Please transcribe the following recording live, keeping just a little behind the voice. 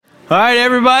All right,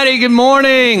 everybody, good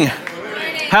morning.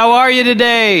 How are you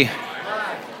today?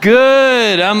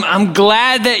 Good. I'm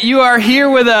glad that you are here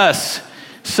with us.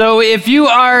 So if you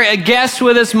are a guest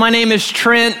with us, my name is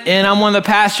Trent, and I'm one of the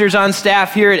pastors on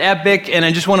staff here at Epic, and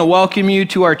I just want to welcome you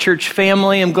to our church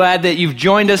family. I'm glad that you've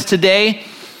joined us today.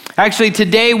 Actually,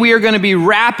 today we are going to be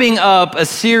wrapping up a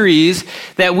series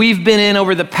that we've been in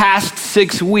over the past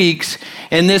 6 weeks,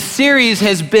 and this series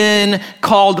has been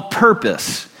called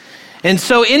Purpose. And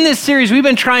so in this series, we've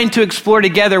been trying to explore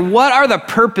together what are the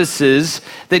purposes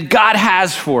that God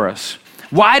has for us.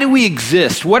 Why do we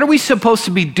exist? What are we supposed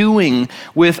to be doing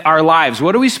with our lives?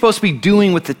 What are we supposed to be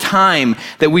doing with the time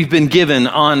that we've been given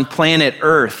on planet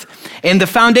Earth? And the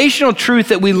foundational truth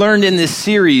that we learned in this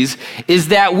series is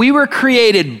that we were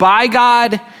created by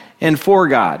God and for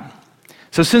God.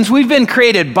 So since we've been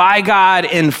created by God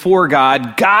and for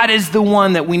God, God is the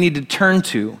one that we need to turn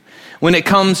to when it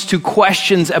comes to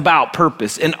questions about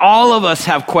purpose. And all of us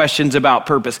have questions about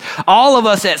purpose. All of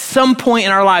us at some point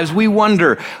in our lives, we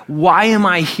wonder, why am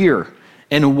I here?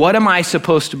 And what am I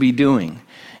supposed to be doing?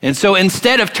 And so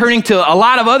instead of turning to a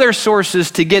lot of other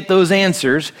sources to get those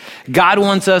answers, God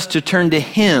wants us to turn to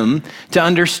Him to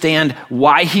understand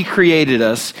why He created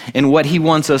us and what He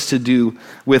wants us to do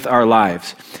with our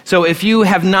lives. So if you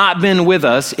have not been with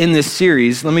us in this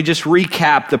series, let me just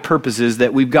recap the purposes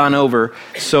that we've gone over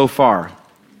so far.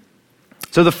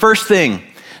 So the first thing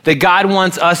that God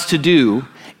wants us to do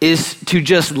is to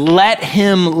just let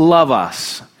Him love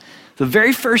us. The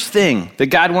very first thing that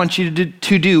God wants you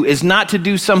to do is not to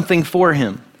do something for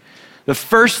Him. The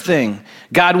first thing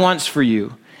God wants for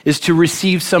you is to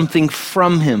receive something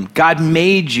from Him. God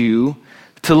made you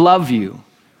to love you.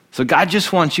 So God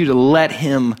just wants you to let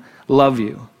Him love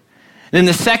you. And then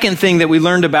the second thing that we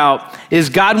learned about is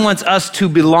God wants us to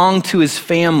belong to His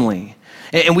family.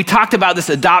 And we talked about this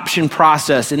adoption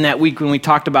process in that week when we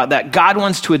talked about that. God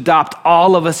wants to adopt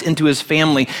all of us into His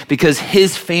family because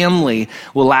His family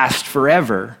will last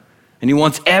forever. And He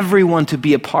wants everyone to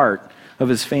be a part of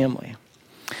His family.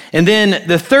 And then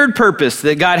the third purpose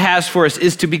that God has for us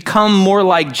is to become more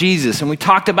like Jesus. And we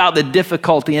talked about the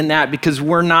difficulty in that because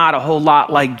we're not a whole lot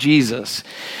like Jesus.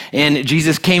 And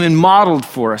Jesus came and modeled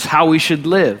for us how we should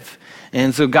live.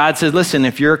 And so God said, listen,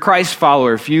 if you're a Christ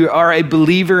follower, if you are a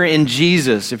believer in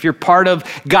Jesus, if you're part of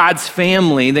God's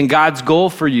family, then God's goal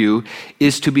for you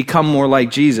is to become more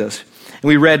like Jesus. And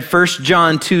we read 1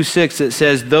 John 2:6 that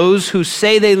says, those who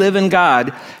say they live in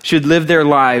God should live their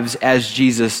lives as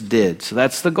Jesus did. So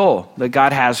that's the goal that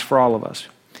God has for all of us.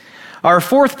 Our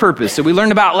fourth purpose that we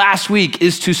learned about last week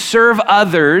is to serve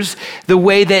others the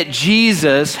way that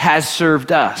Jesus has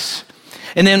served us.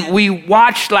 And then we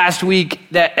watched last week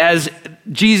that as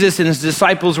Jesus and His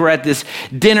disciples were at this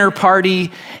dinner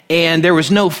party and there was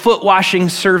no foot washing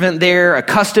servant there, a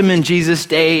custom in Jesus'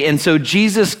 day. And so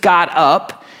Jesus got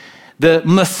up, the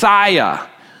Messiah,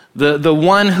 the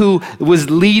one who was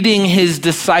leading His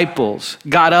disciples,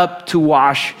 got up to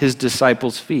wash His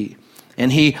disciples' feet. And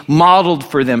He modeled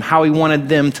for them how He wanted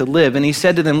them to live. And He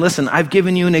said to them, listen, I've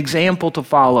given you an example to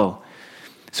follow.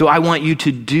 So I want you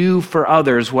to do for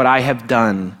others what I have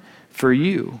done for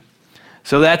you.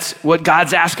 So that's what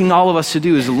God's asking all of us to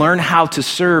do, is learn how to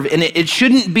serve. And it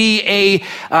shouldn't be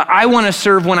I want to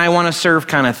serve when I want to serve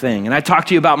kind of thing. And I talked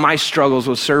to you about my struggles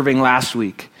with serving last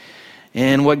week.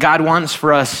 And what God wants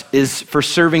for us is for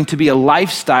serving to be a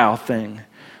lifestyle thing,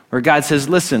 where God says,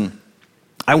 listen,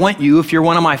 I want you, if you're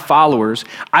one of my followers,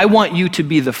 I want you to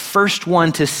be the first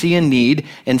one to see a need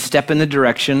and step in the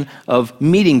direction of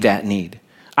meeting that need.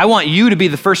 I want you to be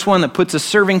the first one that puts a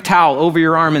serving towel over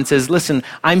your arm and says, listen,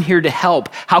 I'm here to help.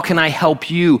 How can I help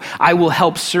you? I will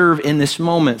help serve in this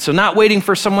moment. So not waiting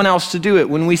for someone else to do it.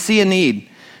 When we see a need,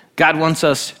 God wants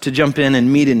us to jump in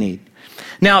and meet a need.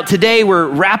 Now, today we're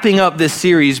wrapping up this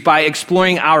series by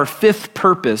exploring our fifth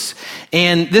purpose.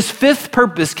 And this fifth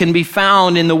purpose can be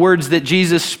found in the words that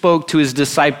Jesus spoke to His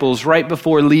disciples right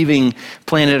before leaving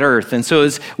planet Earth. And so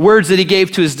it's words that He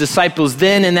gave to His disciples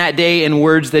then in that day and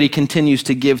words that He continues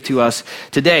to give to us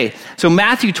today. So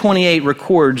Matthew 28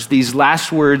 records these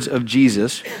last words of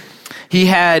Jesus. He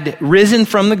had risen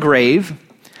from the grave.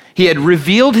 He had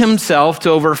revealed Himself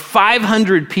to over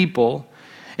 500 people.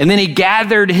 And then He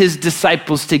gathered His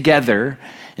disciples together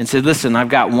and said, listen, I've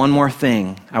got one more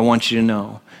thing I want you to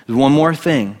know. There's one more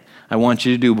thing I want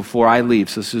you to do before I leave.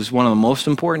 So this is one of the most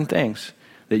important things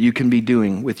that you can be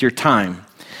doing with your time.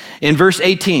 In verse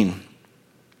 18,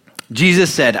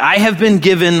 Jesus said, I have been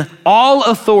given all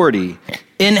authority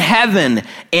in heaven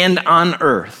and on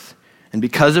earth. And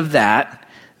because of that,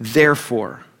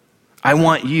 therefore, I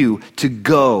want you to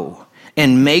go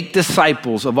and make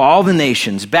disciples of all the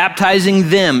nations, baptizing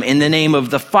them in the name of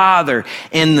the Father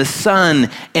and the Son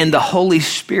and the Holy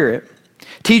Spirit.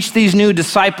 Teach these new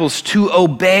disciples to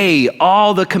obey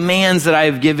all the commands that I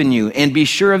have given you, and be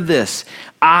sure of this,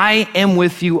 I am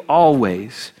with you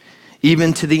always,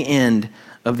 even to the end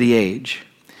of the age.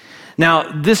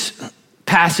 Now, this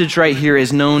passage right here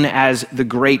is known as the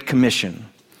Great Commission.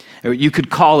 You could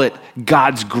call it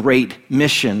God's great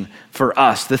mission for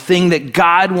us, the thing that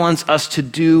God wants us to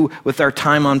do with our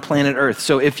time on planet Earth.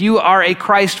 So if you are a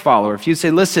Christ follower, if you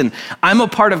say, listen, I'm a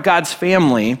part of God's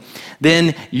family,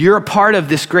 then you're a part of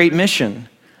this great mission.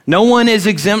 No one is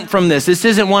exempt from this. This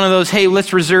isn't one of those, hey,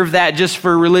 let's reserve that just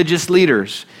for religious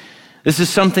leaders. This is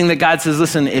something that God says,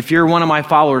 listen, if you're one of my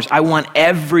followers, I want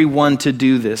everyone to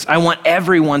do this. I want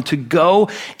everyone to go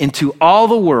into all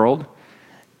the world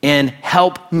and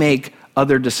help make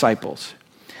other disciples.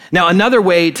 Now, another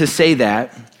way to say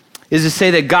that is to say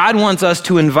that God wants us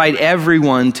to invite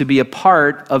everyone to be a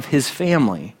part of his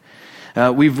family.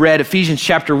 We've read Ephesians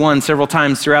chapter 1 several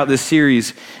times throughout this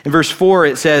series. In verse 4,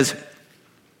 it says,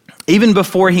 even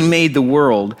before he made the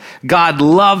world, God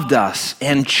loved us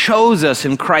and chose us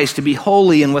in Christ to be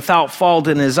holy and without fault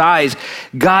in his eyes.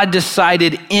 God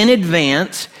decided in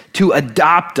advance to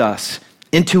adopt us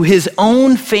into his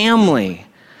own family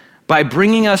by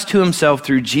bringing us to himself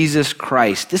through Jesus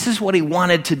Christ. This is what he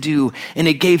wanted to do, and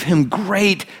it gave him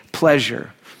great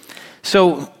pleasure.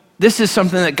 So this is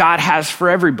something that God has for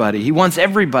everybody. He wants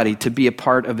everybody to be a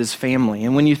part of his family.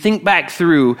 And when you think back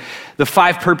through the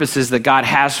 5 purposes that God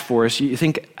has for us, you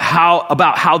think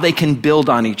about how they can build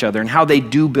on each other and how they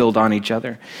do build on each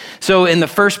other. So in the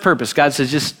first purpose, God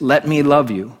says, just let me love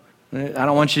you. I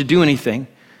don't want you to do anything.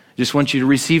 I just want you to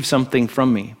receive something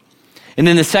from me. And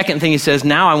then the second thing he says,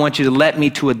 now I want you to let me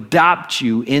to adopt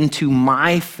you into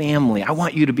my family. I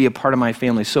want you to be a part of my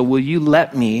family. So will you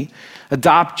let me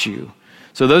adopt you?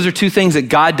 So those are 2 things that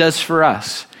God does for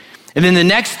us. And then the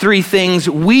next 3 things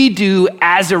we do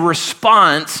as a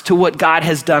response to what God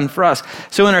has done for us.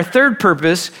 So in our third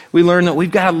purpose, we learn that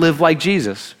we've got to live like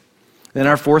Jesus. Then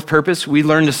our fourth purpose, we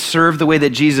learn to serve the way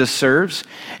that Jesus serves.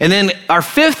 And then our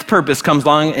 5th purpose comes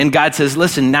along and God says,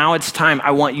 listen, now it's time.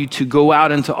 I want you to go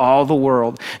out into all the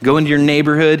world, go into your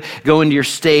neighborhood, go into your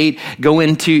state, go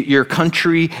into your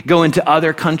country, go into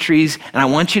other countries. And I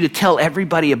want you to tell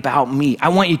everybody about me. I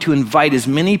want you to invite as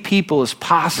many people as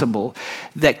possible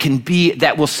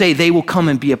that will say they will come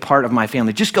and be a part of my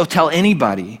family. Just go tell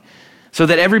anybody so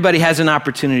that everybody has an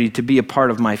opportunity to be a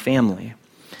part of my family.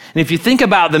 And if you think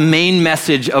about the main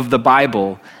message of the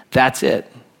Bible, that's it.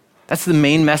 That's the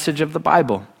main message of the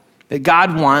Bible. That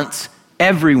God wants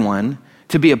everyone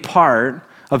to be a part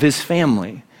of his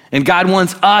family. And God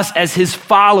wants us as his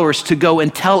followers to go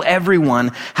and tell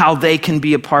everyone how they can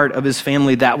be a part of his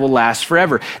family that will last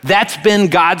forever. That's been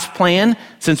God's plan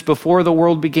since before the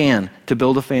world began, to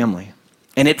build a family.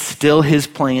 And it's still his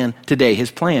plan today.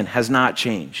 His plan has not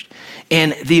changed.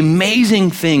 And the amazing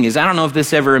thing is, I don't know if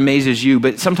this ever amazes you,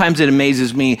 but sometimes it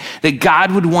amazes me that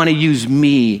God would want to use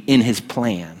me in his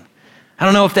plan. I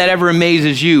don't know if that ever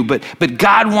amazes you, but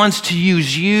God wants to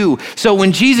use you. So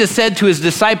when Jesus said to his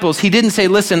disciples, he didn't say,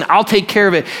 listen, I'll take care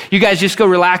of it. You guys just go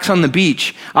relax on the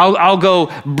beach. I'll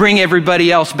go bring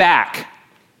everybody else back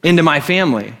into my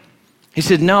family. He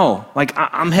said, no,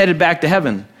 I'm headed back to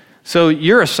heaven. So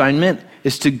your assignment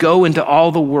is to go into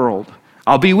all the world.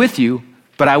 I'll be with you,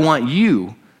 but I want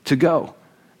you to go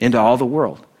into all the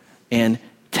world and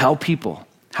tell people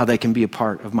how they can be a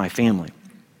part of my family.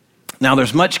 Now,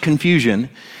 there's much confusion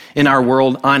in our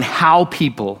world on how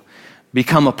people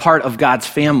become a part of God's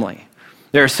family.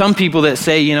 There are some people that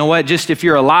say, you know what, just if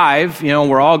you're alive,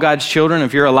 we're all God's children.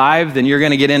 If you're alive, then you're going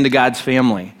to get into God's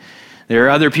family. There are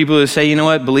other people who say, you know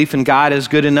what, belief in God is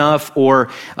good enough,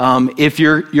 or if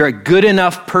you're a good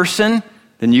enough person,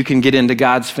 then you can get into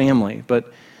God's family.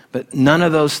 But none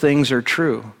of those things are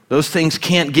true. Those things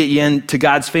can't get you into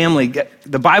God's family.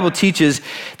 The Bible teaches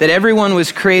that everyone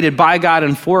was created by God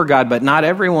and for God, but not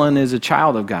everyone is a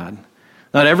child of God.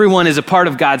 Not everyone is a part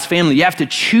of God's family. You have to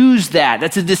choose that.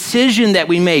 That's a decision that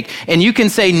we make. And you can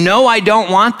say, no, I don't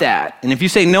want that. And if you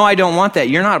say, no, I don't want that,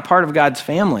 you're not a part of God's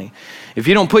family. If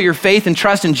you don't put your faith and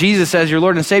trust in Jesus as your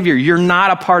Lord and Savior, you're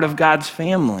not a part of God's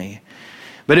family.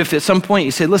 But if at some point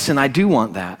you say, listen, I do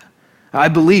want that. I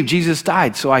believe Jesus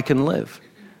died so I can live.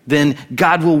 Then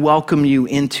God will welcome you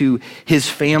into his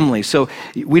family. So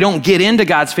we don't get into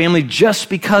God's family just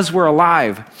because we're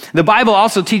alive. The Bible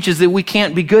also teaches that we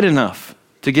can't be good enough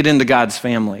to get into God's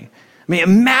family. I mean,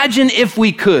 imagine if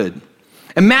we could.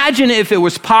 Imagine if it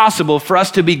was possible for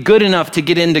us to be good enough to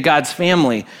get into God's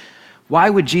family. Why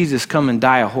would Jesus come and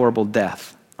die a horrible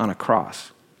death on a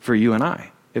cross? for you and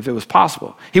I, if it was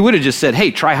possible. He would have just said,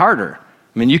 hey, try harder.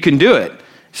 I mean, you can do it.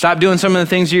 Stop doing some of the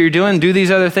things you're doing, do these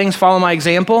other things, follow my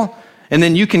example, and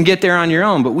then you can get there on your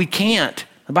own. But we can't.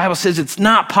 The Bible says it's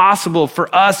not possible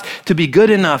for us to be good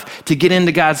enough to get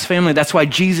into God's family. That's why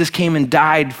Jesus came and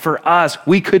died for us.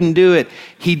 We couldn't do it.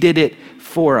 He did it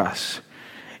for us.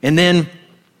 And then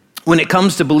when it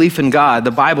comes to belief in God,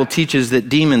 the Bible teaches that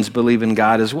demons believe in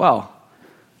God as well,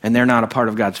 and they're not a part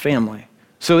of God's family.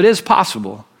 So it is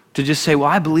possible to just say, well,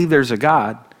 I believe there's a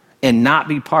God, and not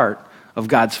be part of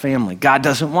God's family. God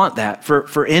doesn't want that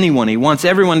for anyone. He wants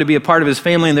everyone to be a part of his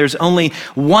family, and there's only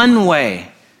one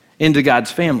way into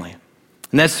God's family,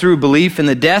 and that's through belief in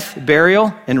the death,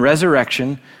 burial, and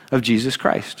resurrection of Jesus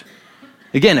Christ.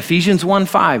 Again, Ephesians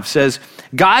 1:5 says,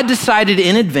 God decided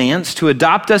in advance to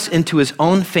adopt us into his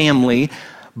own family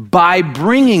by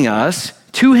bringing us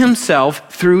to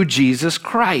himself through Jesus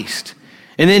Christ.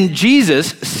 And then Jesus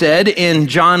said in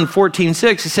John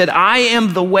 14:6, he said, I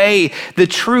am the way, the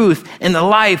truth, and the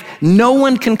life. No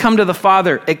one can come to the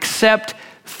Father except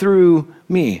through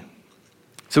me.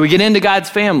 So we get into God's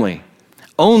family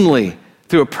only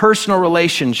through a personal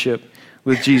relationship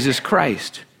with Jesus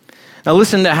Christ. Now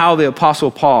listen to how the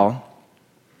Apostle Paul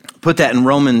put that in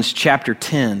Romans chapter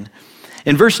 10.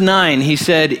 In verse 9, he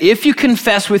said, if you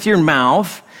confess with your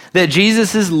mouth that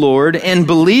Jesus is Lord and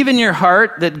believe in your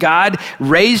heart that God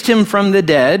raised him from the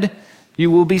dead,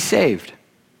 you will be saved.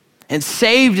 And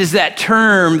saved is that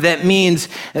term that means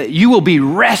you will be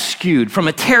rescued from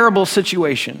a terrible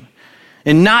situation.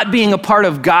 And not being a part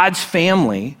of God's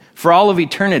family for all of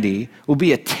eternity will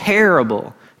be a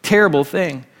terrible, terrible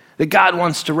thing that God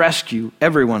wants to rescue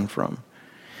everyone from.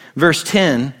 Verse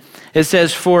 10, it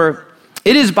says, for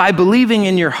it is by believing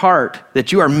in your heart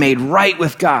that you are made right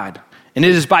with God. And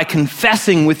it is by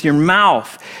confessing with your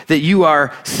mouth that you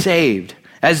are saved.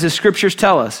 As the scriptures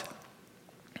tell us,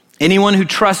 anyone who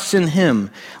trusts in him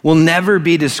will never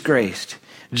be disgraced.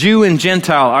 Jew and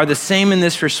Gentile are the same in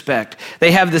this respect.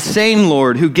 They have the same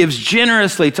Lord who gives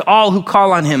generously to all who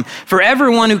call on him. For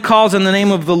everyone who calls on the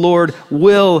name of the Lord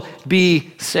will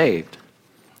be saved.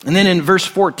 And then in verse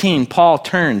 14, Paul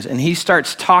turns and he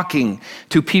starts talking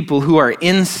to people who are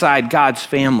inside God's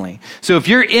family. So if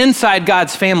you're inside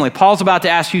God's family, Paul's about to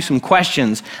ask you some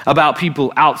questions about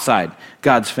people outside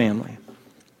God's family.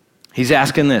 He's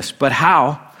asking this, but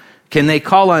how can they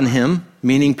call on him,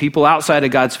 meaning people outside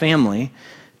of God's family,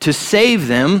 to save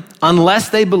them unless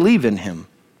they believe in him?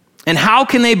 And how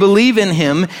can they believe in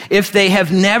him if they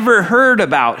have never heard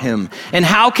about him? And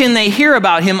how can they hear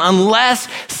about him unless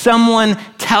someone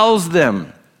tells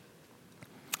them?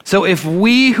 So if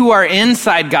we who are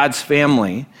inside God's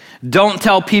family don't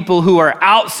tell people who are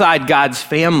outside God's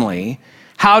family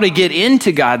how to get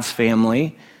into God's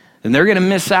family, then they're going to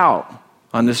miss out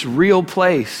on this real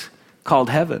place called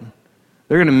heaven.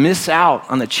 They're going to miss out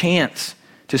on the chance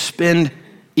to spend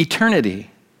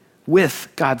eternity with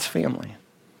God's family.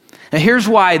 Now here's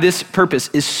why this purpose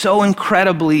is so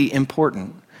incredibly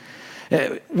important.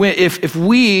 If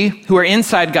we who are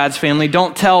inside God's family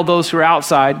don't tell those who are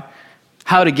outside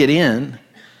how to get in,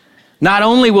 not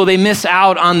only will they miss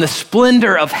out on the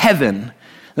splendor of heaven,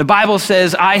 the Bible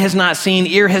says, eye has not seen,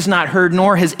 ear has not heard,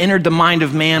 nor has entered the mind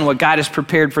of man what God has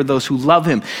prepared for those who love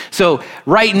him. So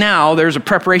right now, there's a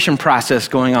preparation process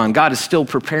going on. God is still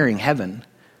preparing heaven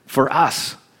for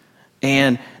us.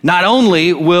 And not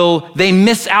only will they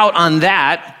miss out on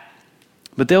that,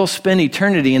 but they'll spend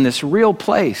eternity in this real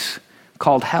place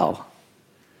called hell.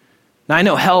 Now, I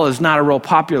know hell is not a real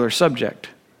popular subject.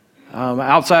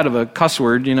 Outside of a cuss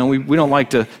word, we don't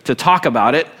like to talk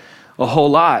about it a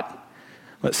whole lot.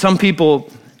 But some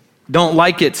people don't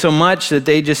like it so much that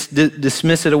they just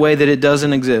dismiss it away, that it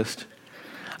doesn't exist.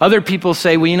 Other people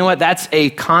say, well, you know what? That's a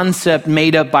concept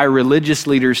made up by religious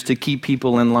leaders to keep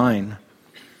people in line.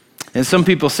 And some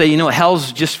people say,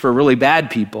 hell's just for really bad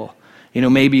people.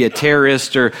 Maybe a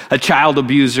terrorist or a child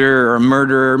abuser or a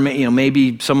murderer,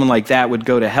 maybe someone like that would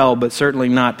go to hell, but certainly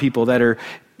not people that are,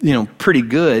 pretty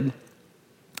good.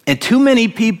 And too many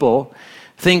people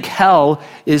think hell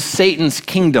is Satan's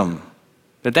kingdom,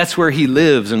 that that's where he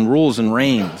lives and rules and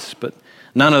reigns, but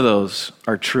none of those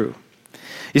are true.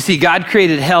 You see, God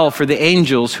created hell for the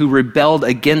angels who rebelled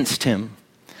against him.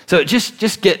 So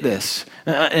just get this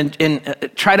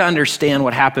and try to understand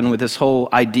what happened with this whole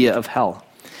idea of hell.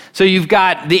 So you've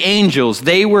got the angels.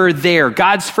 They were there.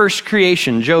 God's first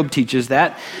creation. Job teaches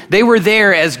that. They were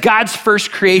there as God's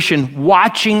first creation,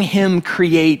 watching him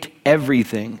create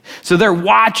everything. So they're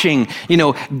watching,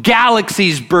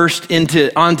 galaxies burst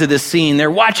onto the scene. They're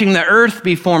watching the earth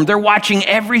be formed. They're watching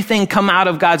everything come out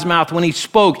of God's mouth. When he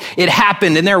spoke, it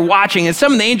happened, and they're watching. And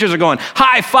some of the angels are going,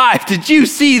 high five. Did you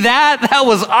see that? That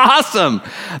was awesome.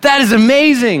 That is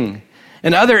amazing.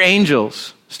 And other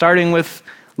angels, starting with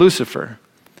Lucifer,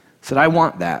 said, I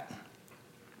want that.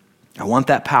 I want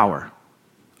that power.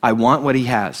 I want what he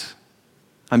has.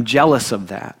 I'm jealous of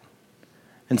that.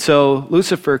 And so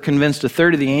Lucifer convinced a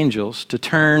third of the angels to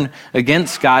turn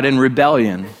against God in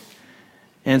rebellion.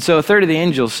 And so a third of the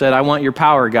angels said, I want your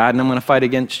power, God, and I'm going to fight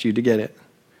against you to get it.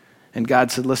 And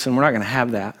God said, listen, we're not going to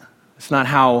have that. It's not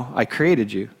how I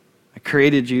created you. I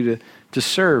created you to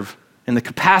serve in the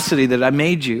capacity that I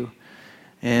made you.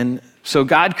 And so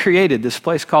God created this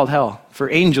place called hell for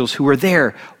angels who were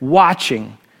there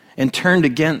watching and turned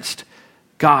against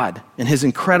God and his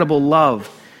incredible love.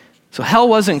 So hell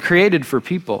wasn't created for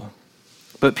people,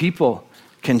 but people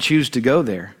can choose to go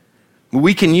there.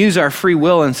 We can use our free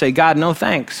will and say, God, no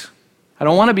thanks. I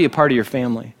don't want to be a part of your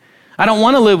family. I don't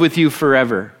want to live with you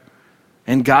forever.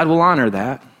 And God will honor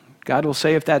that. God will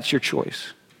say, if that's your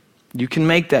choice, you can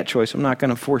make that choice. I'm not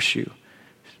going to force you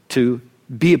to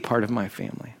be a part of my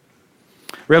family.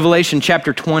 Revelation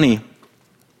chapter 20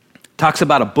 talks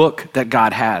about a book that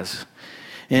God has,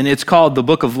 and it's called the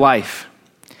Book of Life.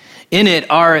 In it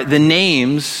are the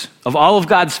names of all of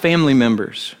God's family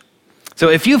members. So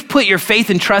if you've put your faith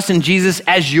and trust in Jesus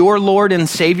as your Lord and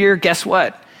Savior, guess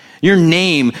what? Your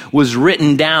name was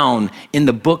written down in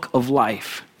the Book of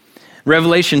Life.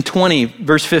 Revelation 20,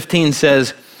 verse 15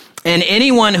 says, and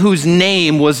anyone whose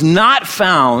name was not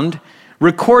found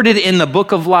recorded in the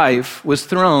book of life was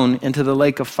thrown into the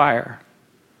lake of fire.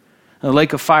 The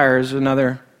lake of fire is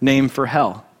another name for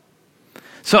hell.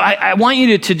 So I want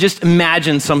you to just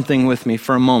imagine something with me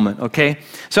for a moment, okay?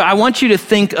 So I want you to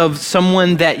think of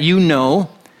someone that you know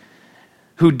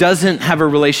who doesn't have a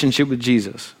relationship with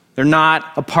Jesus. They're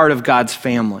not a part of God's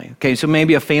family, okay? So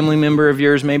maybe a family member of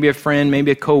yours, maybe a friend, maybe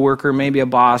a coworker, maybe a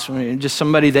boss, just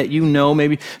somebody that you know,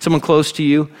 maybe someone close to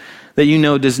you that you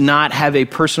know does not have a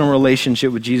personal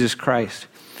relationship with Jesus Christ.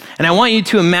 And I want you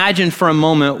to imagine for a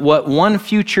moment what one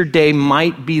future day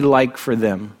might be like for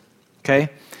them, okay?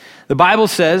 The Bible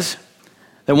says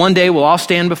that one day we'll all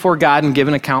stand before God and give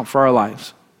an account for our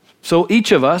lives. So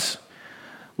each of us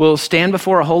will stand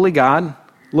before a holy God,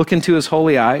 look into his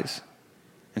holy eyes,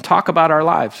 and talk about our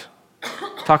lives.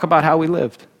 Talk about how we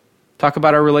lived. Talk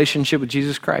about our relationship with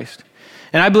Jesus Christ.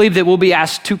 And I believe that we'll be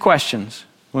asked two questions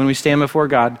when we stand before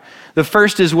God. The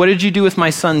first is, what did you do with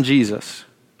my son Jesus?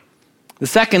 The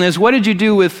second is, what did you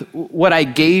do with what I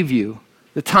gave you?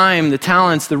 The time, the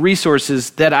talents, the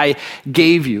resources that I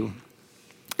gave you.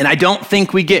 And I don't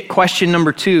think we get question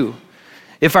number two.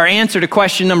 If our answer to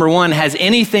question number one has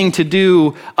anything to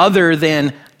do other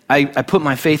than I put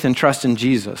my faith and trust in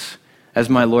Jesus as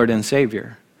my Lord and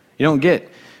Savior, you don't get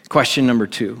question number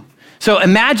two. So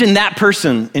imagine that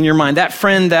person in your mind, that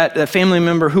friend, that family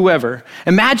member, whoever.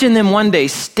 Imagine them one day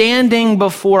standing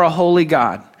before a holy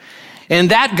God.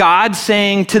 And that God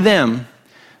saying to them,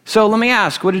 so let me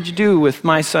ask, what did you do with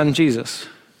my son Jesus?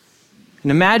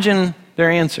 And imagine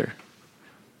their answer.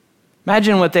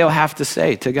 Imagine what they'll have to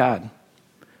say to God.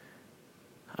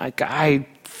 I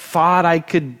thought I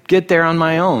could get there on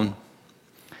my own.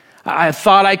 I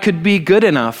thought I could be good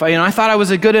enough. I thought I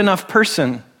was a good enough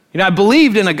person. I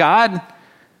believed in a God.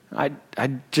 I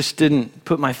just didn't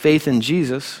put my faith in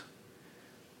Jesus.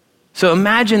 So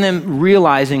imagine them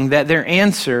realizing that their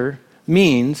answer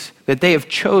means that they have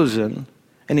chosen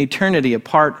an eternity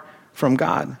apart from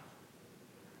God.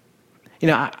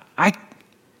 I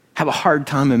have a hard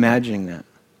time imagining that.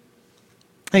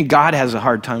 I think God has a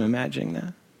hard time imagining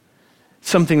that.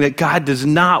 Something that God does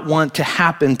not want to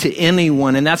happen to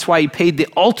anyone. And that's why he paid the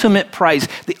ultimate price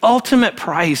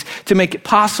to make it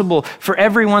possible for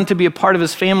everyone to be a part of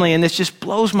his family. And this just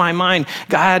blows my mind.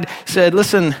 God said,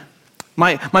 listen,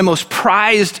 my most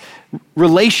prized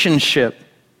relationship,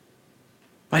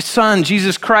 my son,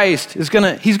 Jesus Christ, he's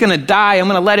gonna die. I'm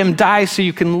gonna let him die so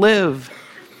you can live.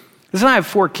 Listen, I have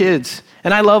 4 kids,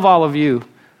 and I love all of you,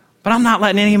 but I'm not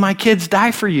letting any of my kids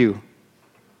die for you.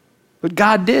 But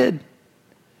God did.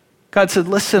 God said,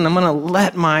 listen, I'm going to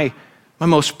let my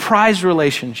most prized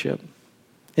relationship.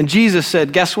 And Jesus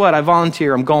said, guess what? I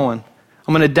volunteer. I'm going.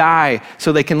 I'm going to die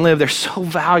so they can live. They're so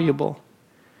valuable.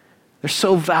 They're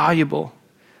so valuable.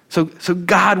 So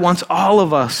God wants all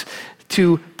of us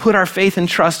to put our faith and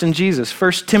trust in Jesus.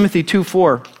 1 Timothy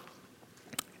 2:4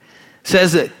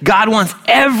 says that God wants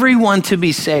everyone to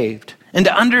be saved and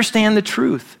to understand the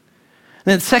truth.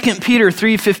 And then 2 Peter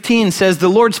 3:15 says the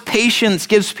Lord's patience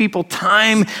gives people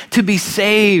time to be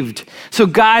saved. So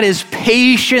God is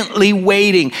patiently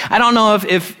waiting. I don't know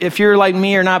if you're like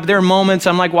me or not, but there are moments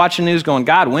I'm like watching news going,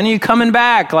 God, when are you coming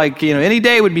back? Like, any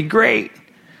day would be great.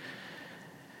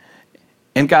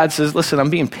 And God says, listen, I'm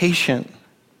being patient.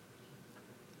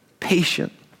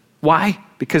 Patient. Why?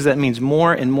 Because that means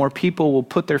more and more people will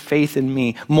put their faith in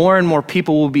me. More and more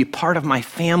people will be part of my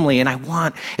family, and I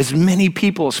want as many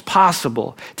people as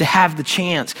possible to have the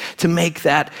chance to make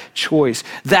that choice.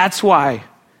 That's why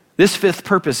this fifth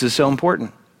purpose is so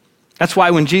important. That's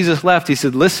why when Jesus left, he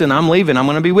said, listen, I'm leaving. I'm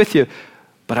going to be with you,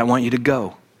 but I want you to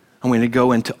go. I want you to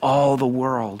go into all the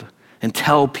world and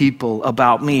tell people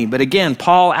about me. But again,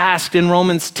 Paul asked in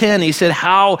Romans 10, he said,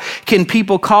 how can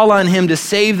people call on him to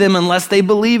save them unless they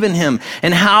believe in him?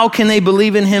 And how can they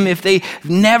believe in him if they've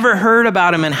never heard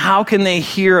about him? And how can they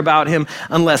hear about him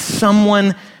unless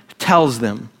someone tells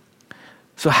them?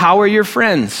 So how are your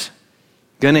friends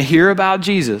going to hear about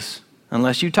Jesus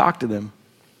unless you talk to them?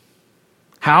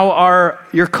 How are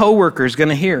your coworkers going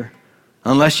to hear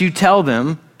unless you tell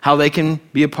them how they can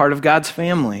be a part of God's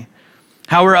family?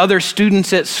 How are other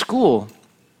students at school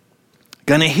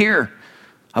going to hear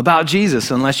about Jesus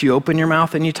unless you open your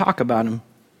mouth and you talk about him?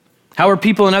 How are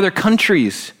people in other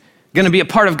countries going to be a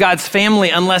part of God's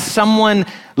family unless someone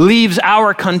leaves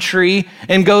our country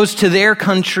and goes to their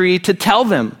country to tell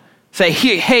them? Say,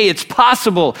 hey, it's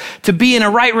possible to be in a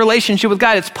right relationship with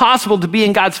God. It's possible to be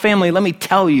in God's family. Let me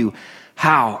tell you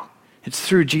how. It's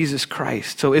through Jesus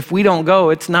Christ. So if we don't go,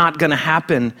 it's not going to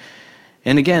happen.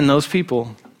 And again, those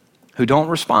people who don't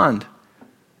respond,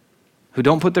 who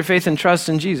don't put their faith and trust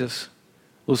in Jesus,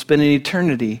 will spend an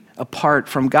eternity apart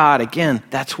from God. Again,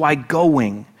 that's why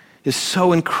going is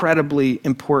so incredibly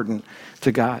important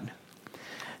to God.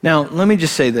 Now, let me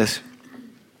just say this.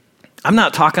 I'm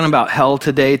not talking about hell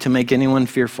today to make anyone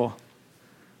fearful.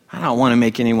 I don't want to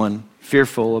make anyone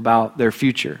fearful about their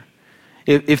future.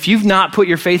 If you've not put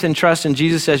your faith and trust in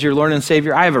Jesus as your Lord and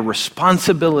Savior, I have a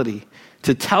responsibility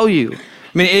to tell you.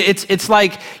 I mean, it's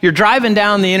like you're driving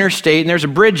down the interstate and there's a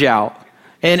bridge out.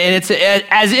 And it's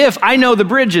as if I know the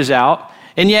bridge is out,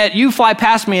 and yet you fly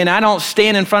past me and I don't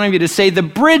stand in front of you to say the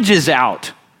bridge is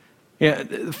out. Yeah,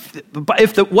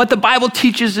 what the Bible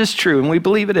teaches is true, and we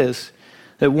believe it is,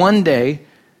 that one day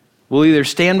we'll either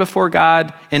stand before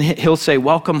God and he'll say,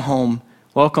 welcome home,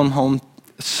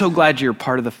 so glad you're a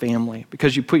part of the family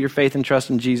because you put your faith and trust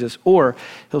in Jesus. Or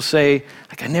he'll say,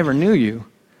 like, I never knew you.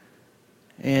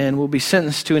 And we'll be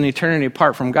sentenced to an eternity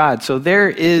apart from God. So there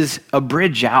is a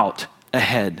bridge out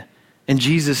ahead, and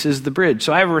Jesus is the bridge.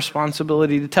 So I have a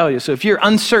responsibility to tell you. So if you're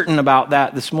uncertain about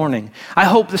that this morning, I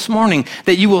hope this morning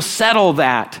that you will settle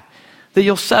that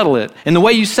you'll settle it. And the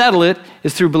way you settle it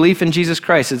is through belief in Jesus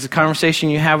Christ. It's a conversation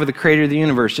you have with the creator of the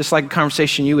universe, just like a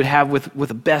conversation you would have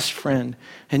with a best friend.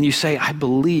 And you say, I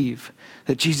believe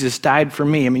that Jesus died for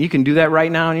me. I mean, you can do that right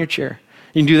now in your chair.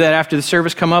 You can do that after the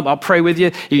service come up. I'll pray with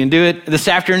you. You can do it this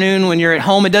afternoon when you're at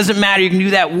home. It doesn't matter. You can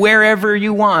do that wherever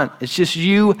you want. It's just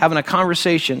you having a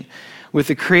conversation with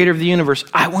the creator of the universe.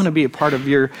 I want to be a part of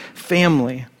your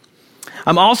family.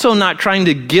 I'm also not trying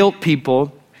to guilt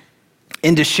people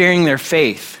into sharing their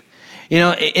faith.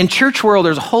 In church world,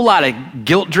 there's a whole lot of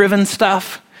guilt-driven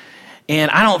stuff, and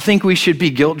I don't think we should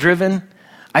be guilt-driven.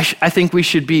 I think we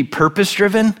should be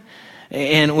purpose-driven.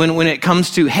 And when it comes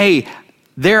to, hey,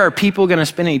 there are people going to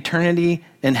spend eternity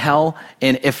in hell,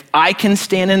 and if I can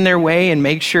stand in their way and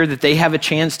make sure that they have a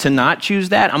chance to not choose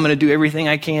that, I'm going to do everything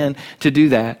I can to do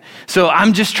that. So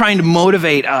I'm just trying to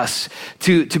motivate us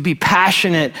to be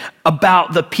passionate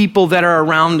about the people that are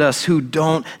around us who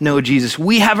don't know Jesus.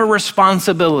 We have a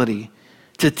responsibility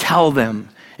to tell them,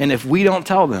 and if we don't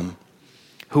tell them,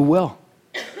 who will?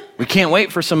 We can't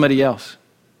wait for somebody else.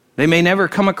 They may never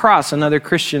come across another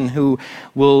Christian who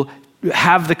will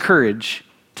have the courage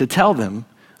to tell them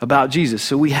about Jesus.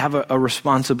 So we have a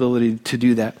responsibility to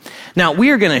do that. Now, we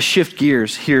are going to shift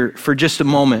gears here for just a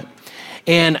moment.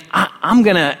 And I'm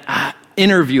going to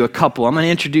interview a couple. I'm going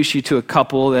to introduce you to a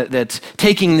couple that's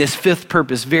taking this fifth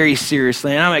purpose very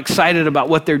seriously. And I'm excited about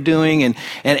what they're doing. And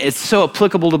it's so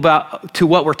applicable to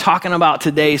what we're talking about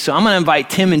today. So I'm going to invite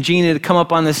Tim and Gina to come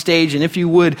up on the stage. And if you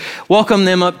would, welcome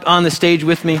them up on the stage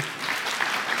with me.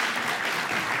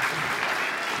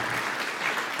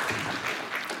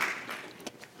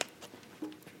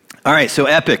 All right, so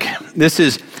Epic. This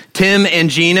is Tim and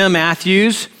Gina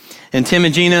Matthews. And Tim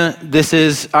and Gina, this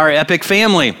is our Epic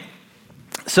family.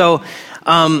 So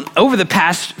over the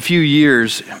past few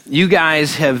years, you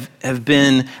guys have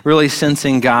been really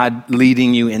sensing God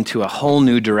leading you into a whole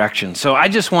new direction. So I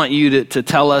just want you to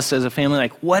tell us as a family,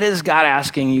 like, what is God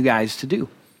asking you guys to do?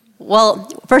 Well,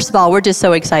 first of all, we're just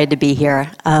so excited to be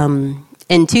here.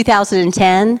 In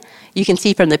 2010, you can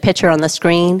see from the picture on the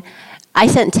screen, I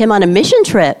sent Tim on a mission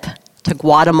trip to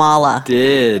Guatemala.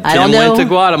 Tim went to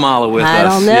Guatemala with us. I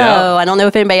don't know. Yeah. I don't know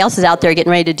if anybody else is out there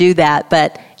getting ready to do that,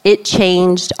 but it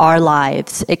changed our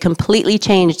lives. It completely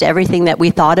changed everything that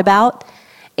we thought about.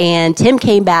 And Tim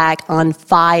came back on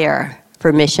fire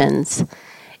for missions.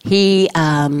 He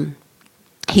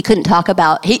couldn't talk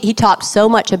about, he talked so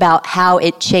much about how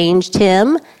it changed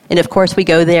him. And of course we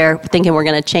go there thinking we're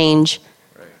going to change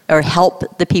or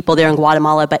help the people there in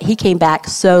Guatemala, but he came back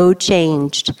so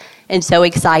changed and so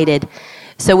excited.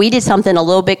 So we did something a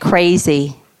little bit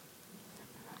crazy.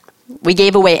 We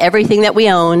gave away everything that we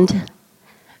owned.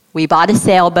 We bought a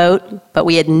sailboat, but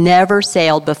we had never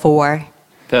sailed before.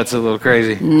 That's a little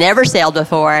crazy. Never sailed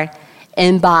before.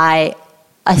 And by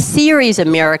a series of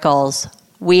miracles,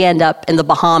 we end up in the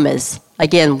Bahamas.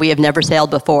 Again, we have never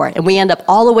sailed before. And we end up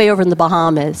all the way over in the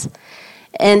Bahamas.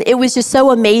 And it was just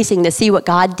so amazing to see what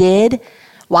God did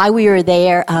while we were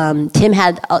there. Tim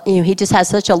had, he just has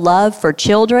such a love for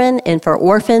children and for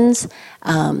orphans.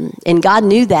 And God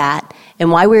knew that. And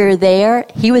while we were there,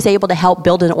 he was able to help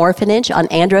build an orphanage on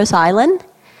Andros Island.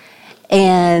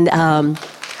 And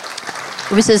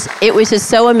it was just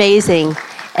so amazing.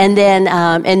 And then,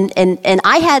 and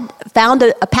I had found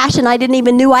a passion I didn't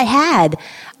even knew I had.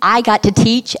 I got to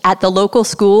teach at the local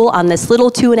school on this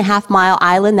little 2.5-mile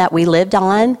island that we lived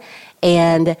on.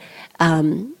 And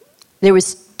there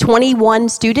was 21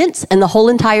 students in the whole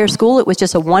entire school. It was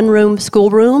just a one-room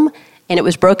schoolroom, and it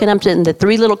was broken up into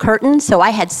 3 little curtains. So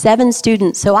I had 7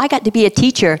 students. So I got to be a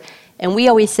teacher. And we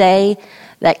always say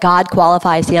that God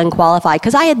qualifies the unqualified,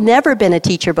 because I had never been a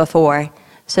teacher before.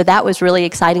 So that was really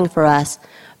exciting for us.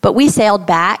 But we sailed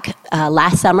back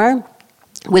last summer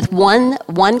with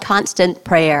one constant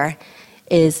prayer,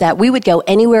 is that we would go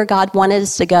anywhere God wanted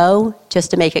us to go,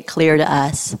 just to make it clear to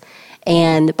us.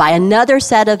 And by another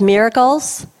set of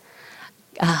miracles,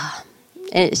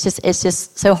 it's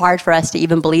just so hard for us to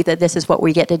even believe that this is what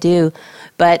we get to do.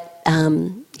 But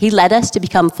he led us to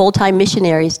become full-time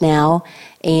missionaries now,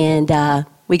 and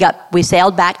we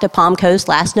sailed back to Palm Coast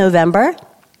last November.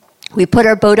 We put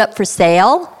our boat up for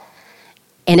sale,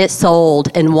 and it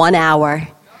sold in 1 hour.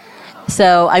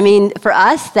 So, I mean, for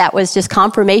us, that was just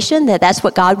confirmation that that's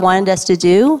what God wanted us to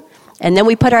do. And then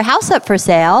we put our house up for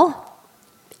sale,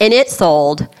 and it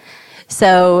sold.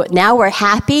 So now we're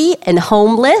happy and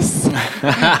homeless,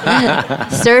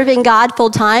 serving God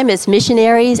full time as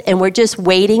missionaries, and we're just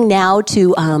waiting now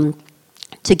to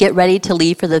get ready to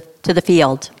leave to the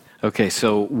field. Okay,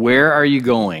 so where are you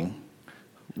going?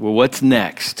 Well, what's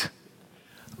next?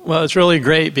 Well, it's really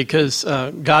great because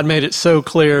God made it so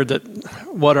clear that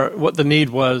what the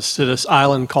need was to this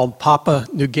island called Papua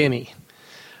New Guinea.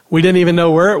 We didn't even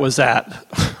know where it was at.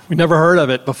 We never heard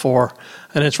of it before,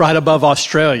 and it's right above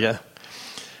Australia.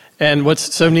 And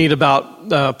what's so neat about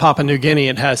Papua New Guinea,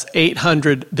 it has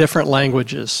 800 different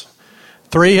languages.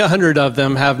 300 of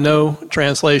them have no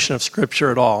translation of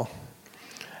Scripture at all.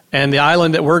 And the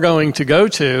island that we're going to go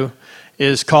to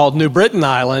is called New Britain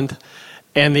Island,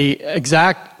 and the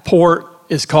exact port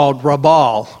is called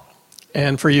Rabaul.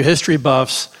 And for you history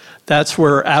buffs, that's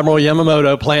where Admiral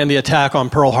Yamamoto planned the attack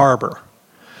on Pearl Harbor.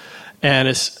 And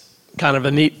it's kind of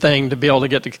a neat thing to be able to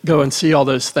get to go and see all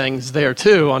those things there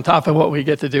too, on top of what we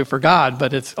get to do for God,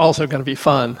 but it's also going to be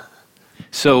fun.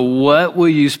 So what will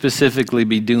you specifically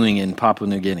be doing in Papua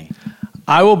New Guinea?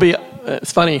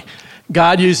 It's funny,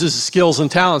 God uses skills and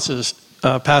talents, as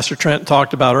Pastor Trent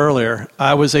talked about earlier.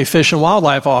 I was a fish and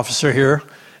wildlife officer here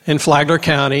in Flagler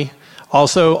County,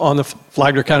 also on the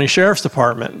Flagler County Sheriff's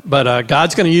Department. But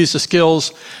God's going to use the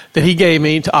skills that he gave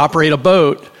me to operate a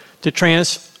boat to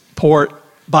transport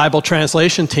Bible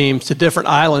translation teams to different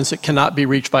islands that cannot be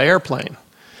reached by airplane.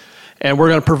 And we're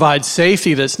going to provide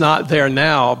safety that's not there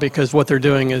now, because what they're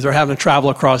doing is they're having to travel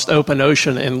across the open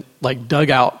ocean in like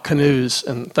dugout canoes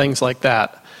and things like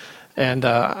that. And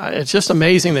it's just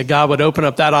amazing that God would open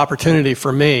up that opportunity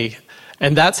for me.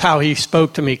 And that's how he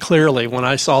spoke to me clearly when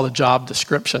I saw the job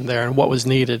description there and what was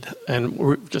needed. And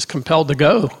we're just compelled to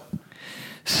go.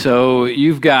 So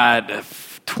you've got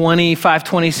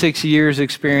 26 years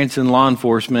experience in law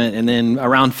enforcement, and then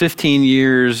around 15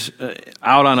 years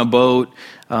out on a boat.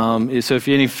 So if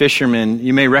you're any fishermen,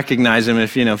 you may recognize him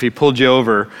if he pulled you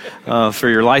over for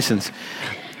your license.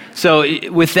 So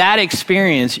with that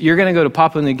experience, you're going to go to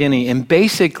Papua New Guinea and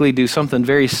basically do something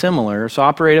very similar. So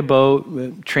operate a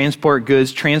boat, transport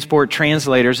goods, transport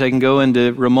translators. They can go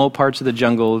into remote parts of the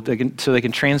jungle so they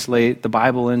can translate the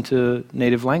Bible into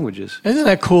native languages. Isn't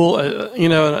that cool?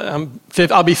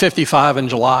 I'll be 55 in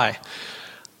July.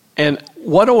 And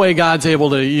what a way God's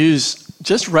able to use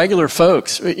just regular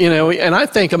folks, and I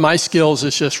think of my skills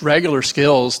as just regular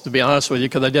skills, to be honest with you,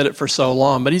 because I did it for so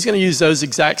long. But he's going to use those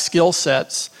exact skill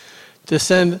sets to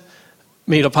send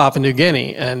me to Papua New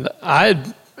Guinea. And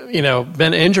I'd,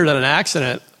 been injured in an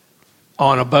accident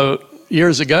on a boat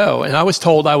years ago, and I was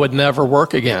told I would never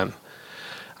work again.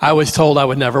 I was told I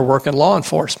would never work in law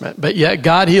enforcement. But yet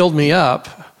God healed me up,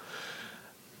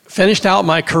 finished out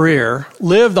my career,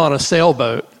 lived on a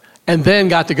sailboat, and then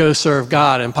got to go serve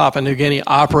God in Papua New Guinea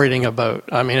operating a boat.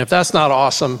 I mean, if that's not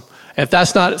awesome, if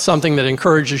that's not something that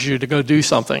encourages you to go do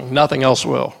something, nothing else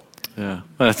will. Yeah,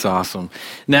 that's awesome.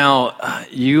 Now,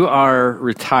 you are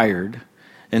retired,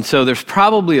 and so there's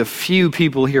probably a few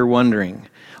people here wondering,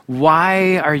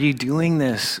 why are you doing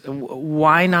this?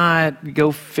 Why not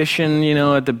go fishing,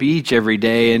 at the beach every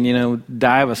day and,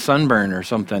 die of a sunburn or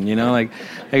something,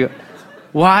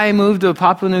 why move to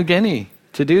Papua New Guinea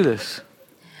to do this?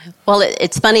 Well,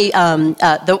 it's funny.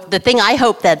 The thing I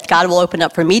hope that God will open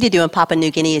up for me to do in Papua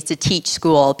New Guinea is to teach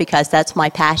school, because that's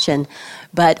my passion.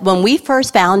 But when we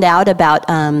first found out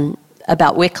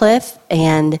about Wycliffe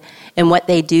and what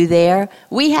they do there,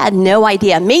 we had no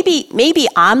idea. Maybe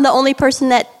I'm the only person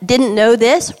that didn't know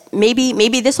this.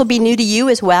 Maybe this will be new to you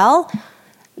as well.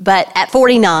 But at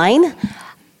 49,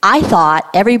 I thought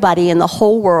everybody in the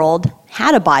whole world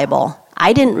had a Bible.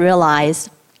 I didn't realize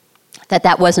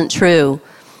that wasn't true.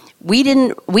 We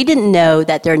didn't know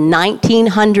that there are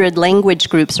 1,900 language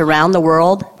groups around the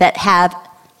world that have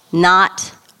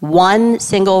not one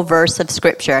single verse of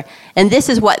Scripture. And this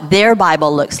is what their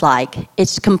Bible looks like.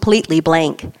 It's completely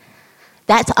blank.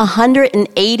 That's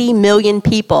 180 million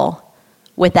people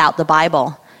without the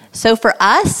Bible. So for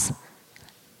us,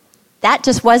 that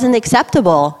just wasn't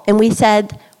acceptable. And we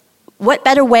said, what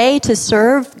better way to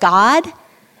serve God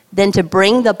than to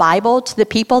bring the Bible to the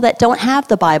people that don't have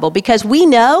the Bible? Because we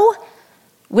know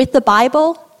with the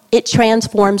Bible, it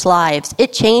transforms lives.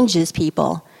 It changes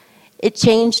people. It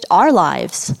changed our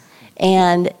lives.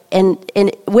 And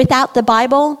without the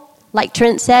Bible, like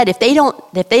Trent said, if they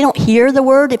don't hear the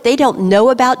word, if they don't know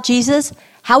about Jesus,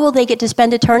 how will they get to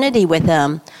spend eternity with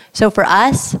him? So for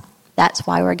us, that's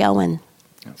why we're going.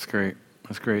 That's great.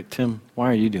 That's great. Tim,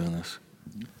 why are you doing this?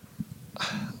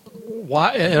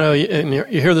 Why, and you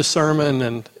hear the sermon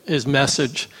and his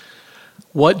message,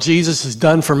 what Jesus has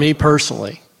done for me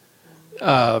personally.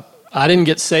 I didn't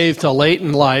get saved till late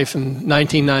in life in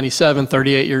 1997,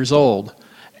 38 years old.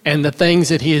 And the things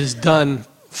that he has done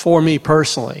for me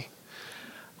personally,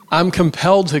 I'm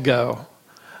compelled to go,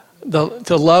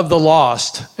 to love the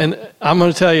lost. And I'm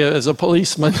going to tell you, as a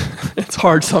policeman, it's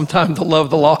hard sometimes to love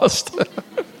the lost.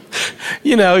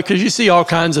 Because you see all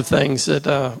kinds of things that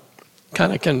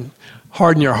kind of can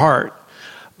harden your heart.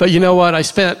 But you know what? I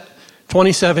spent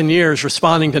 27 years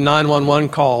responding to 911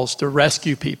 calls to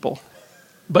rescue people.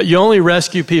 But you only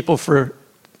rescue people for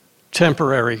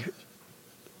temporary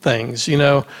things,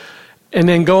 and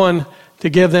then going to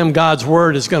give them God's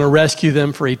word is going to rescue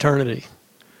them for eternity.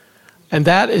 And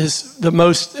that is the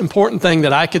most important thing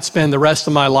that I could spend the rest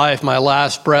of my life, my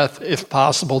last breath, if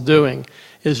possible, doing,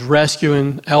 is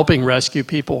helping rescue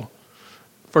people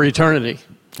for eternity.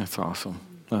 That's awesome.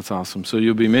 That's awesome. So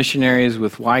you'll be missionaries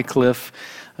with Wycliffe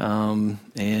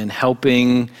and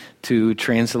helping to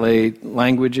translate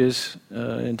languages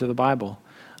into the Bible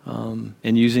and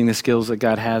using the skills that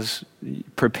God has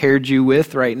prepared you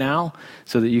with right now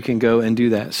so that you can go and do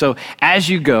that. So as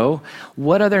you go,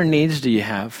 what other needs do you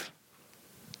have?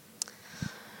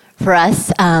 For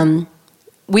us,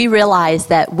 we realize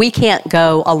that we can't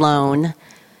go alone.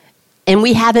 And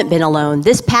we haven't been alone.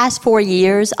 This past 4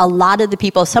 years, some of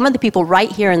the people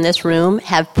right here in this room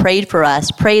have prayed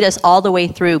us all the way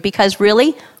through, because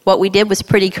really what we did was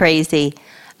pretty crazy.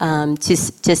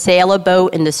 To sail a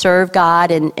boat and to serve God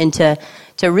and to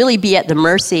really be at the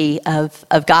mercy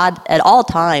of God at all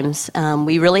times.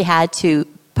 We really had to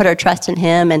put our trust in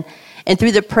him. And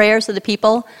through the prayers of the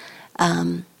people,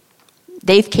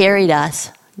 they've carried us.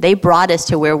 They brought us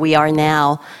to where we are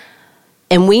now.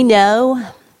 And we know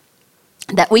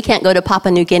that we can't go to Papua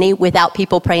New Guinea without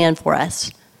people praying for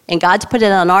us. And God's put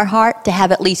it on our heart to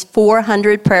have at least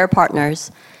 400 prayer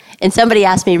partners. And somebody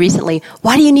asked me recently,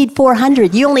 why do you need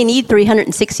 400? You only need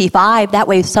 365. That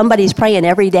way somebody's praying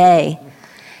every day.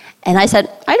 And I said,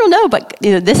 I don't know, but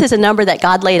this is a number that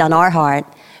God laid on our heart.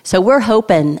 So we're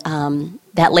hoping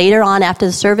that later on after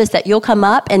the service that you'll come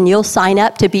up and you'll sign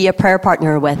up to be a prayer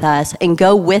partner with us and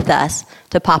go with us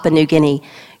to Papua New Guinea,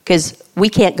 because we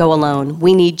can't go alone.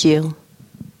 We need you.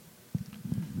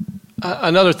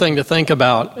 Another thing to think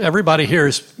about, everybody here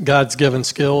is God's given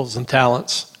skills and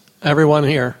talents, everyone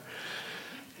here.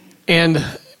 And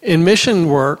in mission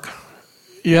work,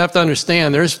 you have to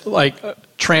understand there's like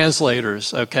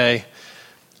translators, okay?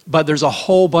 But there's a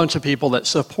whole bunch of people that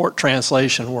support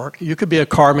translation work. You could be a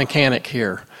car mechanic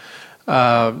here,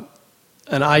 an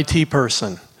IT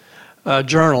person, a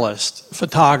journalist,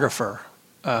 photographer,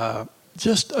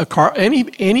 just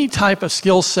any type of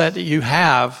skill set that you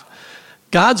have.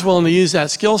 God's willing to use that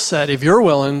skill set if you're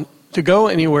willing to go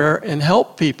anywhere and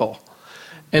help people.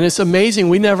 And it's amazing.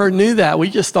 We never knew that. We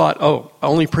just thought, oh,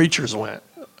 only preachers went,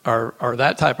 or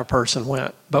that type of person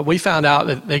went. But we found out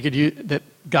that that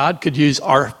God could use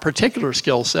our particular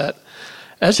skill set.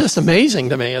 That's just amazing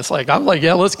to me. I'm like,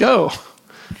 yeah, let's go.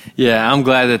 Yeah, I'm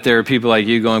glad that there are people like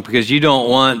you going, because you don't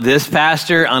want this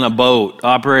pastor on a boat,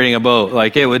 operating a boat.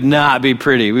 Like, it would not be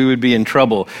pretty. We would be in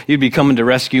trouble. You'd be coming to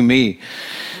rescue me.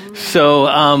 So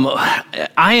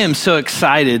I am so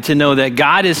excited to know that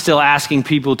God is still asking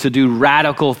people to do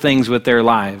radical things with their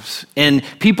lives. And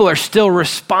people are still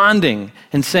responding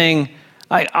and saying,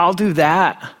 I'll do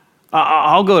that.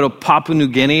 I'll go to Papua New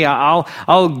Guinea.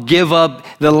 I'll give up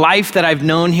the life that I've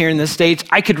known here in the States.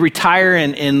 I could retire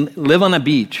and live on a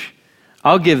beach.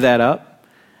 I'll give that up.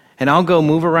 And I'll go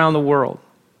move around the world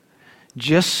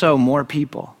just so more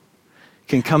people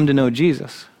can come to know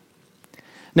Jesus.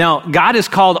 Now, God has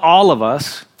called all of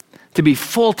us to be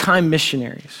full-time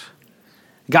missionaries.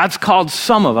 God's called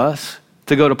some of us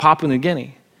to go to Papua New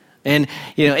Guinea. And,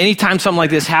 anytime something like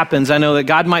this happens, I know that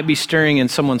God might be stirring in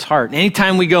someone's heart.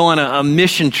 Anytime we go on a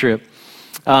mission trip,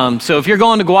 so if you're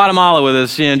going to Guatemala with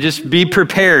us, just be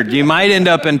prepared. You might end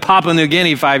up in Papua New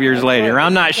Guinea 5 years later.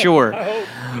 I'm not sure.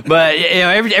 But,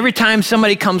 every time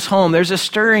somebody comes home, there's a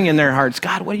stirring in their hearts.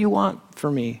 God, what do you want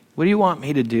for me? What do you want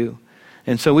me to do?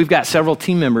 And so we've got several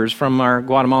team members from our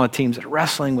Guatemala teams that are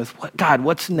wrestling with, God,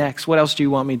 what's next? What else do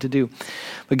you want me to do?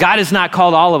 But God has not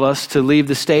called all of us to leave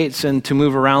the States and to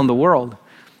move around the world.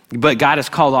 But God has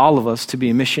called all of us to be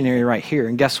a missionary right here.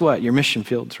 And guess what? Your mission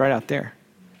field's right out there.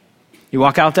 You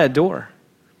walk out that door.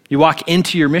 You walk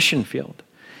into your mission field,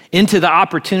 into the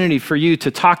opportunity for you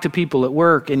to talk to people at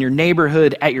work, in your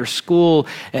neighborhood, at your school,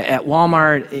 at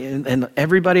Walmart, and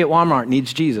everybody at Walmart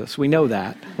needs Jesus. We know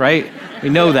that, right? We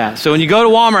know that. So when you go to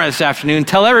Walmart this afternoon,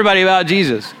 tell everybody about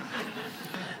Jesus.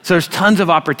 So there's tons of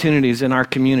opportunities in our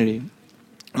community.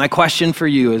 My question for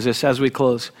you is this as we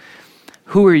close.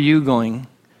 Who are you going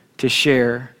to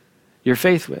share your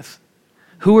faith with?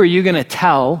 Who are you going to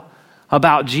tell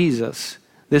about Jesus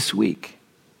this week?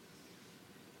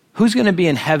 Who's going to be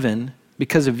in heaven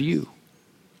because of you?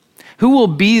 Who will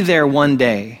be there one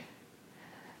day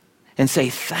and say,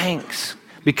 thanks,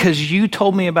 because you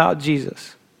told me about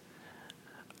Jesus.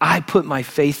 I put my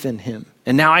faith in him,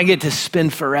 and now I get to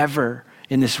spend forever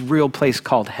in this real place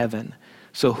called heaven.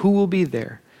 So who will be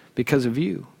there because of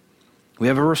you? We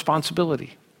have a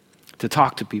responsibility to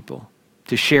talk to people,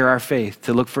 to share our faith,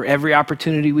 to look for every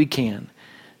opportunity we can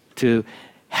to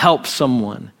help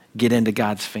someone get into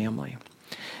God's family.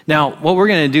 Now, what we're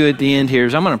going to do at the end here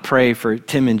is I'm going to pray for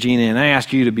Tim and Gina, and I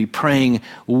ask you to be praying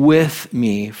with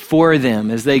me for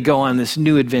them as they go on this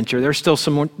new adventure. There's still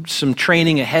some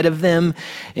training ahead of them,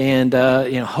 and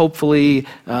hopefully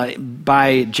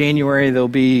by January they'll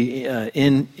be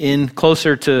in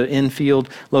closer to in-field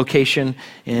location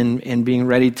and being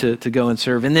ready to go and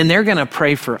serve. And then they're going to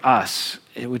pray for us,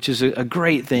 which is a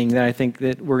great thing that I think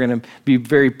that we're going to be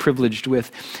very privileged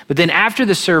with. But then after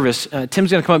the service,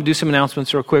 Tim's going to come up and do some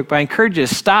announcements real quick, but I encourage you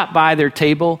to stop by their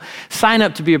table, sign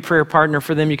up to be a prayer partner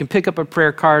for them. You can pick up a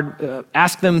prayer card,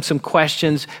 ask them some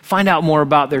questions, find out more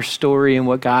about their story and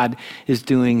what God is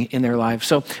doing in their life.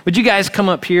 So would you guys come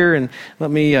up here and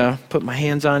let me put my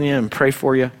hands on you and pray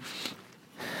for you.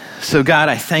 So God,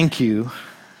 I thank you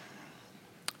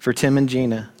for Tim and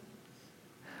Gina.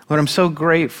 Lord, I'm so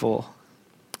grateful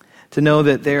to know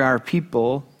that there are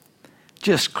people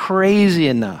just crazy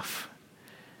enough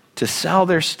to sell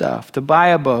their stuff, to buy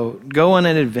a boat, go on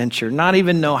an adventure, not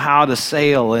even know how to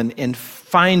sail, and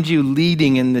find you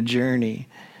leading in the journey,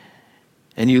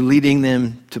 and you leading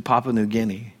them to Papua New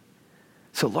Guinea.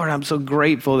 So Lord, I'm so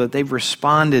grateful that they've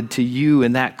responded to you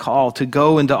in that call to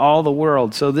go into all the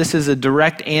world. So this is a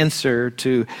direct answer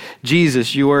to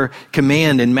Jesus, your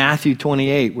command in Matthew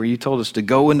 28, where you told us to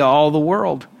go into all the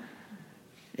world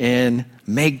and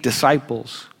make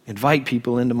disciples. invite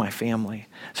people into my family.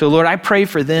 So Lord, I pray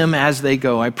for them as they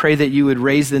go. I pray that you would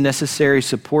raise the necessary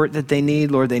support that they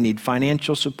need. Lord, they need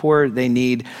financial support. They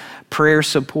need prayer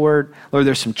support. Lord,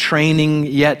 there's some training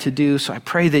yet to do. So I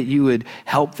pray that you would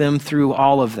help them through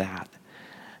all of that.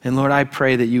 And Lord, I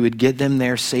pray that you would get them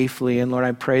there safely. And Lord,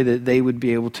 I pray that they would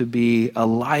be able to be a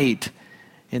light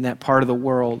in that part of the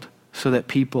world so that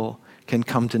people can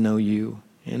come to know you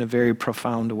in a very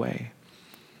profound way.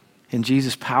 In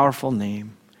Jesus' powerful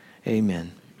name,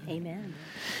 amen. Amen.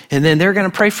 And then they're going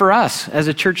to pray for us as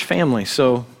a church family.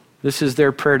 So this is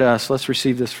their prayer to us. Let's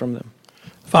receive this from them.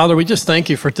 Father, we just thank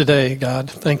you for today, God.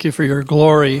 Thank you for your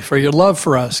glory, for your love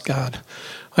for us, God.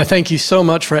 I thank you so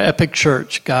much for Epic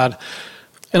Church, God.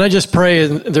 And I just pray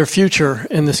in their future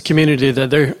in this community that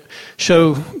they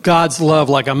show God's love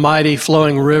like a mighty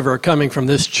flowing river coming from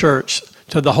this church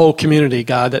to the whole community,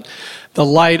 God, that the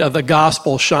light of the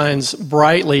gospel shines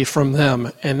brightly from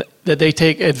them and that they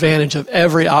take advantage of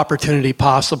every opportunity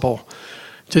possible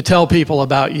to tell people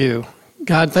about you.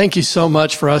 God, thank you so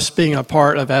much for us being a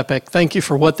part of Epic. Thank you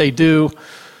for what they do.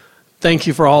 Thank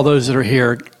you for all those that are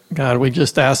here. God, we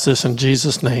just ask this in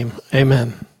Jesus' name.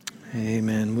 Amen.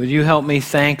 Amen. Would you help me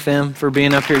thank them for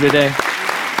being up here today?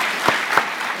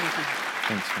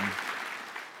 Thanks, man.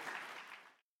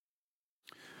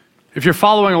 If you're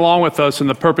following along with us in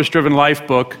the Purpose Driven Life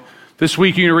book, this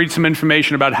week you're going to read some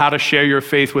information about how to share your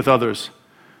faith with others.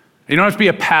 You don't have to be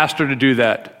a pastor to do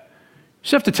that. You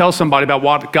just have to tell somebody about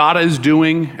what God is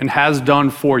doing and has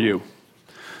done for you.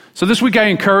 So this week I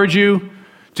encourage you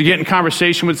to get in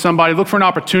conversation with somebody. Look for an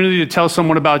opportunity to tell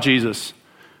someone about Jesus.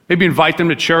 Maybe invite them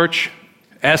to church.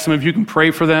 Ask them if you can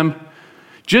pray for them.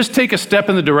 Just take a step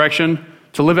in the direction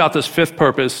to live out this fifth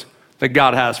purpose that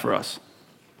God has for us.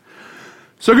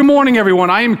 So good morning, everyone.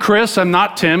 I am Chris. I'm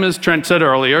not Tim, as Trent said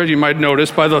earlier. You might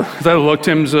notice by the look,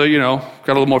 Tim's, got a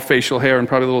little more facial hair and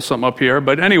probably a little something up here.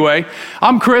 But anyway,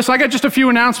 I'm Chris. I got just a few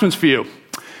announcements for you.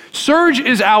 Surge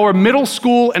is our middle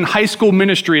school and high school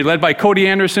ministry led by Cody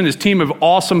Anderson, his team of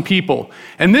awesome people.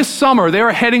 And this summer, they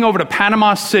are heading over to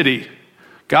Panama City.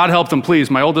 God help them,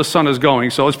 please. My oldest son is going,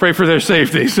 so let's pray for their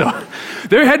safety. So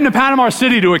they're heading to Panama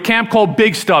City to a camp called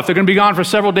Big Stuff. They're going to be gone for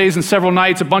several days and several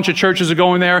nights. A bunch of churches are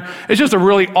going there. It's just a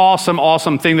really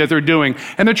awesome thing that they're doing.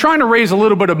 And they're trying to raise a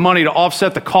little bit of money to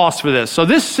offset the cost for this. So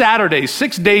this Saturday,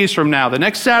 6 days from now, the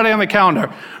next Saturday on the calendar,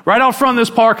 right out front of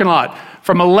this parking lot,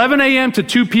 from 11 a.m. to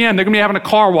 2 p.m., they're going to be having a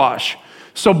car wash.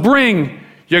 So bring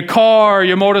your car,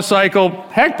 your motorcycle,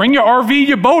 heck, bring your RV,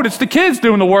 your boat. It's the kids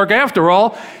doing the work after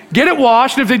all. Get it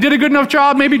washed. If they did a good enough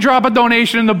job, maybe drop a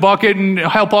donation in the bucket and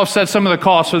help offset some of the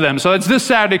costs for them. So it's this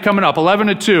Saturday coming up, 11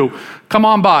 to 2. Come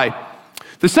on by.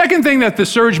 The second thing that the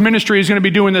Surge Ministry is going to be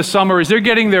doing this summer is they're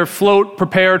getting their float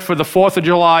prepared for the 4th of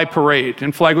July parade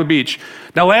in Flagler Beach.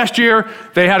 Now, last year,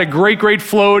 they had a great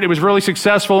float. It was really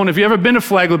successful. And if you've ever been to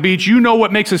Flagler Beach, you know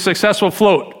what makes a successful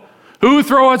float. Who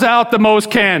throws out the most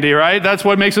candy, right? That's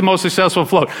what makes the most successful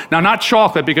float. Now, not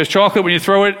chocolate, because chocolate, when you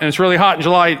throw it and it's really hot in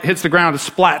July, it hits the ground, it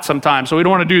splats sometimes, so we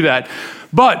don't want to do that.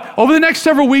 But over the next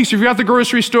several weeks, if you're at the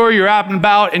grocery store, you're out and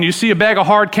about, and you see a bag of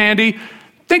hard candy,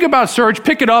 think about Surge,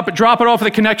 pick it up, drop it off at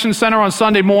the Connection Center on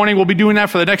Sunday morning. We'll be doing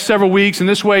that for the next several weeks, and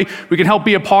this way we can help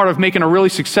be a part of making a really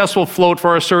successful float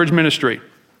for our Surge ministry.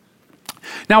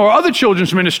 Now, our other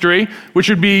children's ministry, which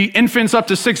would be infants up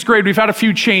to 6th grade, we've had a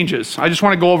few changes. I just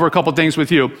want to go over a couple things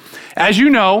with you. As you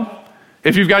know,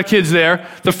 if you've got kids there,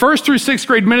 the 1st through 6th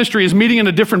grade ministry is meeting in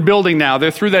a different building now. They're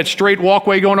through that straight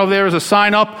walkway going over there as a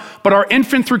sign up, but our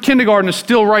infant through kindergarten is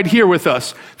still right here with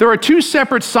us. There are 2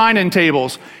 separate sign-in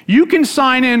tables. You can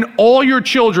sign in all your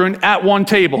children at one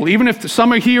table. Even if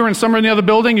some are here and some are in the other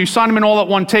building, you sign them in all at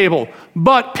one table.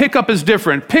 But pickup is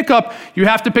different. Pickup, you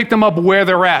have to pick them up where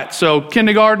they're at. So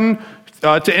kindergarten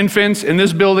to infants in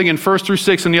this building and 1st through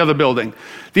 6th in the other building.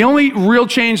 The only real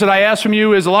change that I ask from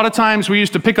you is a lot of times we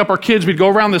used to pick up our kids, we'd go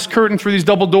around this curtain through these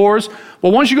double doors.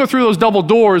 Well, once you go through those double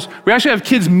doors, we actually have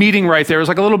kids meeting right there. It's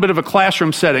like a little bit of a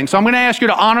classroom setting. So I'm going to ask you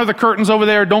to honor the curtains over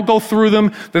there. Don't go through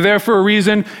them. They're there for a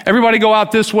reason. Everybody go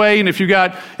out this way. And if you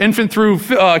got infant through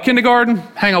kindergarten,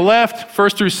 hang a left.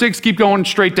 1st through 6th, keep going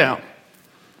straight down.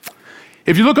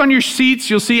 If you look on your seats,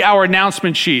 you'll see our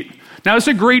announcement sheet. Now, it's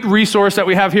a great resource that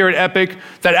we have here at Epic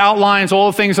that outlines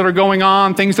all the things that are going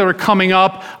on, things that are coming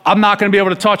up. I'm not going to be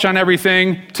able to touch on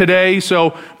everything today,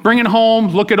 so bring it home,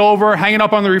 look it over, hang it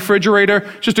up on the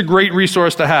refrigerator. Just a great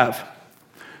resource to have.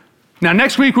 Now,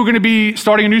 next week, we're going to be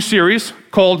starting a new series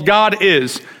called God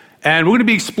Is, and we're going to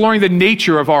be exploring the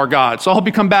nature of our God. So I hope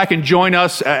you come back and join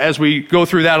us as we go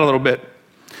through that a little bit.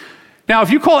 Now, if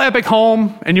you call Epic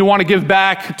home and you want to give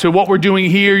back to what we're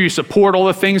doing here, you support all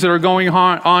the things that are going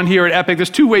on here at Epic, there's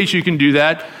 2 ways you can do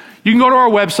that. you can go to our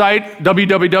website,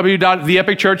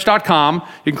 www.theepicchurch.com.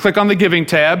 You can click on the giving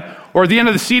tab, or at the end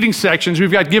of the seating sections,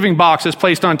 we've got giving boxes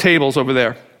placed on tables over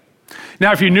there.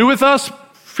 Now, if you're new with us,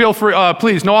 feel free,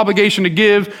 please, no obligation to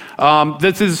give.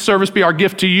 This is a service, be our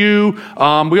gift to you.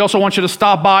 We also want you to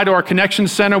stop by to our Connection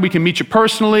Center. We can meet you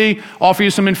personally, offer you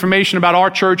some information about our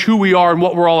church, who we are, and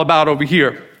what we're all about over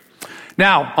here.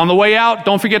 Now, on the way out,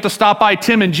 don't forget to stop by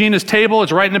Tim and Gina's table.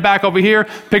 It's right in the back over here.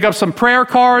 Pick up some prayer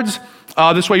cards.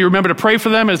 This way you remember to pray for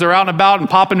them as they're out and about in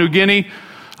Papua New Guinea.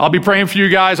 I'll be praying for you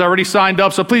guys. I already signed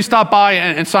up, so please stop by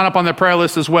and sign up on their prayer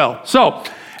list as well. So,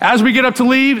 as we get up to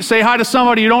leave, say hi to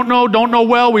somebody you don't know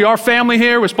well. We are family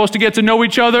here. We're supposed to get to know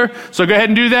each other. So go ahead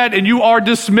and do that, and you are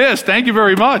dismissed. Thank you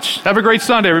very much. Have a great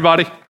Sunday, everybody.